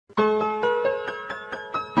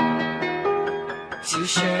too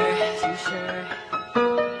sure.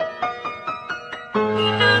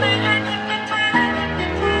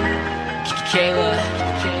 Kayla,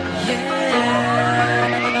 yeah.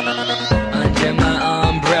 Under my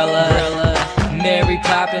umbrella, Mary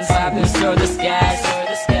Poppins, soar the skies.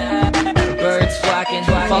 Birds flocking,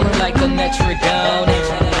 falling like a metrodome.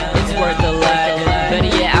 It's worth a lot.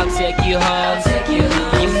 Better yet, I'll take you home.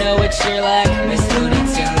 You know what you're like. Miss Looney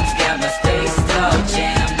Tunes got my space dog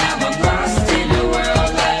jam. Now I'm lost in a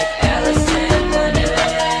world like Alice in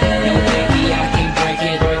Wonderland. No baby, I can break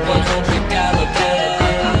it. $100 bill.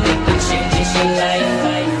 I'll make the changes your life.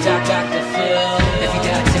 Dr. Phil. If you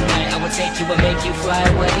die tonight, I will take you and make you fly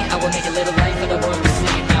away. I will make a little life for the world to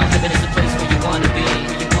see. Now heaven is the place where you wanna be.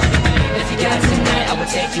 If you die tonight, I will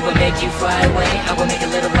take you and make you fly away. I will make a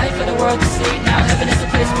little life for the world to see. Now heaven is the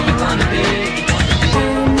place where you wanna be.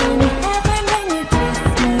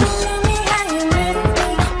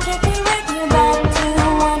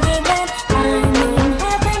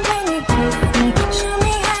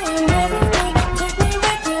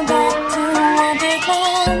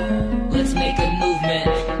 Let's make a movement,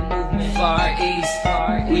 Far East.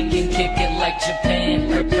 We can kick it like Japan,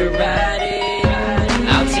 karate.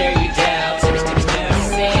 I'll tear you down,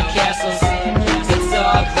 sand castles, it's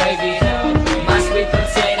all gravy. My sweet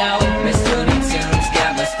potato, Miss Looney Tunes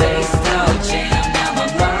got my space dog jam. Now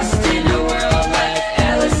I'm lost in a world like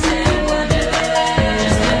Alice in Wonderland.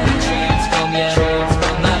 Just let me transform you,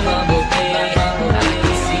 my bumblebee. I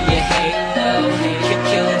can see your halo, your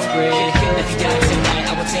killing spree. If you die tonight,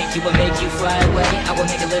 I will take you and make you fly away. I will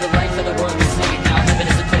make a little life for the world to see. Now heaven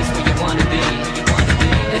is the place where you wanna be.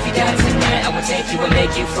 If you die tonight, I will take you and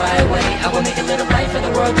make you fly away. I will make a little life for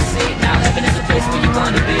the world to see. Now heaven is the place where you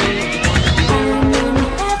wanna be.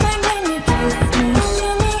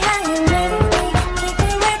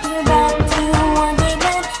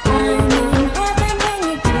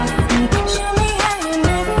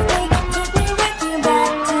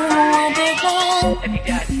 If you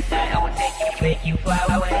die tonight, I will take you and make you fly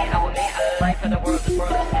away. I will make a little life for the world to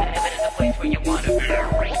see. Heaven is the place where you wanna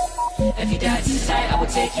be. If you die tonight, I will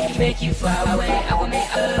take you and make you fly away. I will make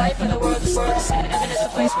a life for the world to see. Heaven is the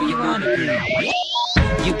place where you wanna be.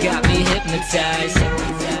 You got me hypnotized.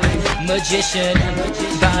 Magician,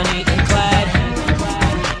 Bonnie and Clyde.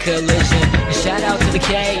 Collision. Shout out to the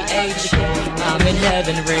KH. I'm in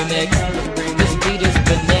heaven remix. This beat is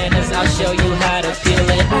bananas. I'll show you how to feel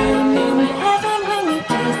it. I'm in heaven when you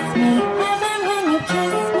kiss me. Heaven when you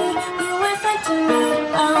kiss me. You listen to me.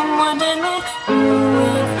 I'm wondering.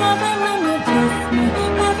 Heaven when you kiss me.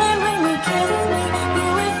 Heaven when you kiss me. You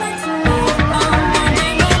listen to me. I'm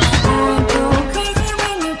wondering. I go crazy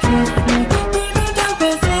when you kiss me. Baby, don't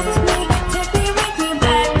resist me. Take me with you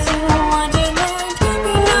back to Wonderland.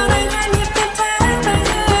 You know that I live the time by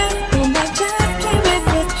yours, and I just can't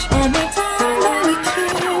resist every time that we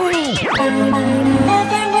kiss. I'm in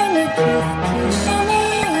heaven when you kiss me. Show me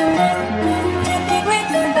you miss me. Take me with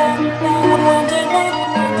you back to Wonderland.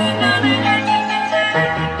 You know that I live the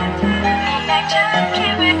time, and I just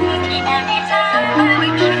can't resist every time that we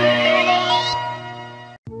kiss.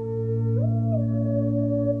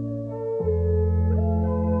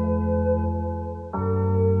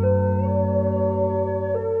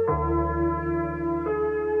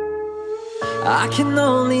 I can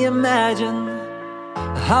only imagine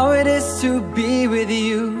how it is to be with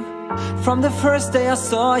you. From the first day I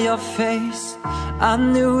saw your face, I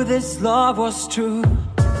knew this love was true.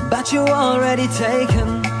 But you already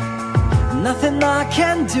taken, nothing I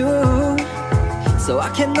can do. So I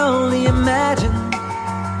can only imagine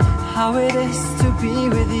how it is to be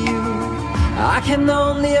with you. I can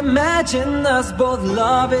only imagine us both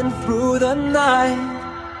loving through the night.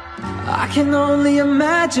 I can only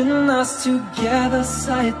imagine us together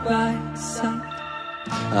side by side.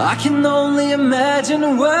 I can only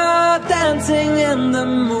imagine we're dancing in the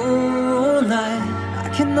moonlight. I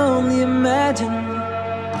can only imagine,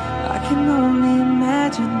 I can only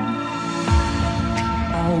imagine.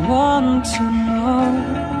 I want to know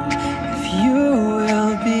if you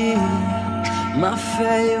will be my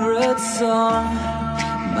favorite song,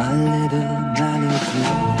 my little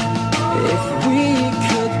melody. If we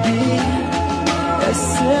could be a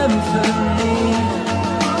symphony,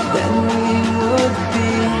 then we would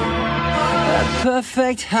be a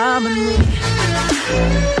perfect harmony.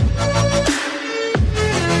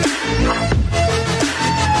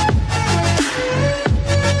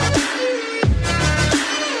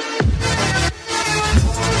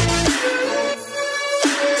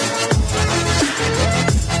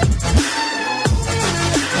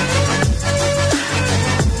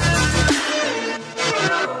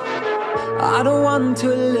 I don't want to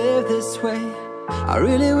live this way. I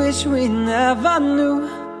really wish we never knew.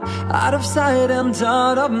 Out of sight and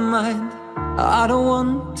out of mind, I don't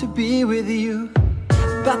want to be with you.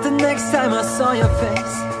 But the next time I saw your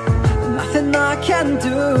face, nothing I can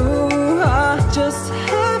do. I just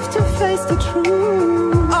have to face the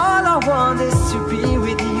truth. All I want is to be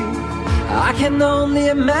with you. I can only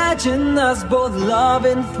imagine us both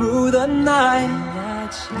loving through the night.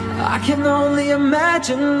 I can only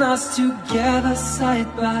imagine us together side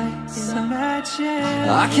by side.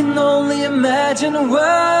 I can only imagine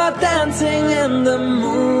we're dancing in the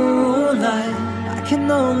moonlight. I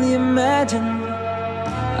can only imagine.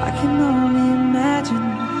 I can only imagine.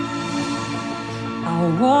 I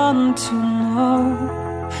want to know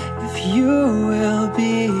if you will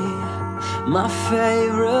be my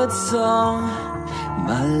favorite song,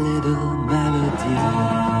 my little melody.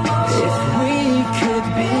 If we could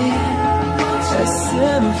be a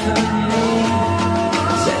symphony,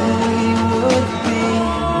 then we would be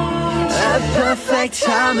a perfect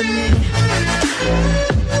harmony.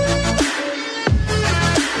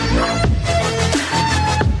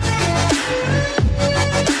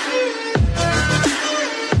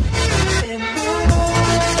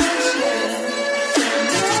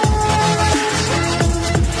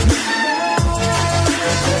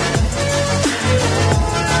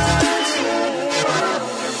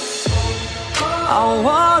 I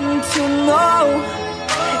want to know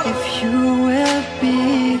if you will be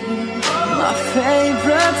my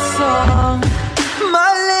favorite song, my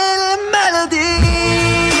little melody.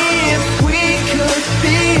 If we could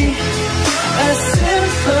be a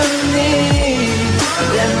symphony,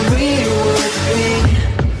 then we would be.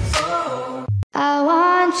 I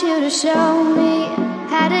want you to show me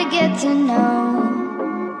how to get to know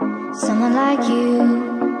someone like you,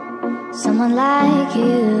 someone like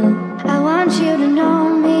you. I want you to know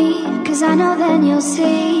me, 'cause I know then you'll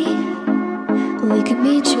see we could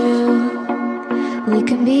be true, we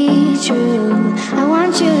could be true. I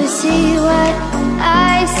want you to see what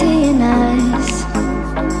I see in us,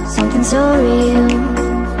 something so real,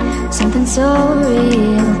 something so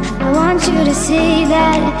real. I want you to see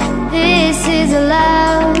that this is a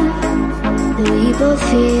love that we both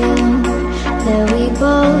feel, that we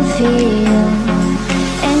both feel.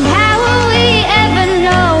 And how will we ever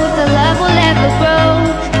know if the love will ever grow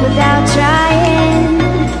without trying,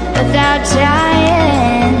 without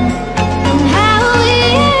trying? And how will we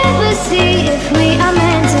ever see if we are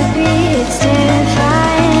meant to be? It's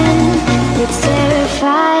terrifying, it's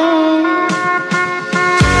terrifying.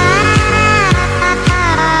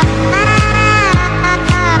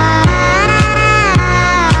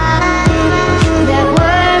 That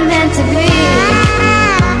we're meant to be.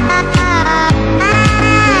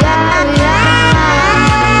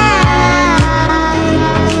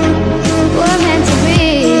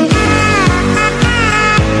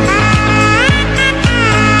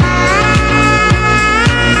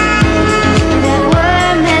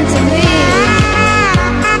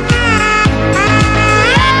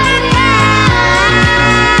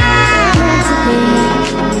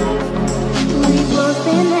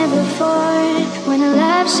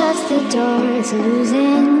 It's a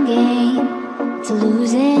losing game, it's a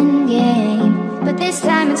losing game. But this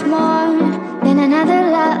time it's more than another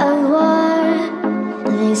lot of war.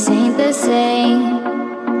 This ain't the same,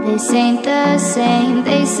 this ain't the same.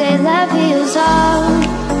 They say love heals all,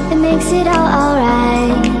 it makes it all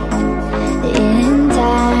alright. In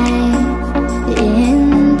time,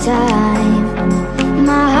 in time.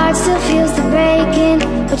 My heart still feels the breaking,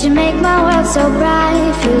 but you make my world so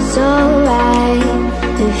bright. Feels so right,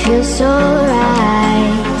 it feels so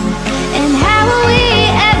right. And how will we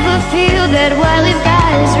ever feel that what we've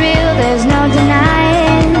got is real? There's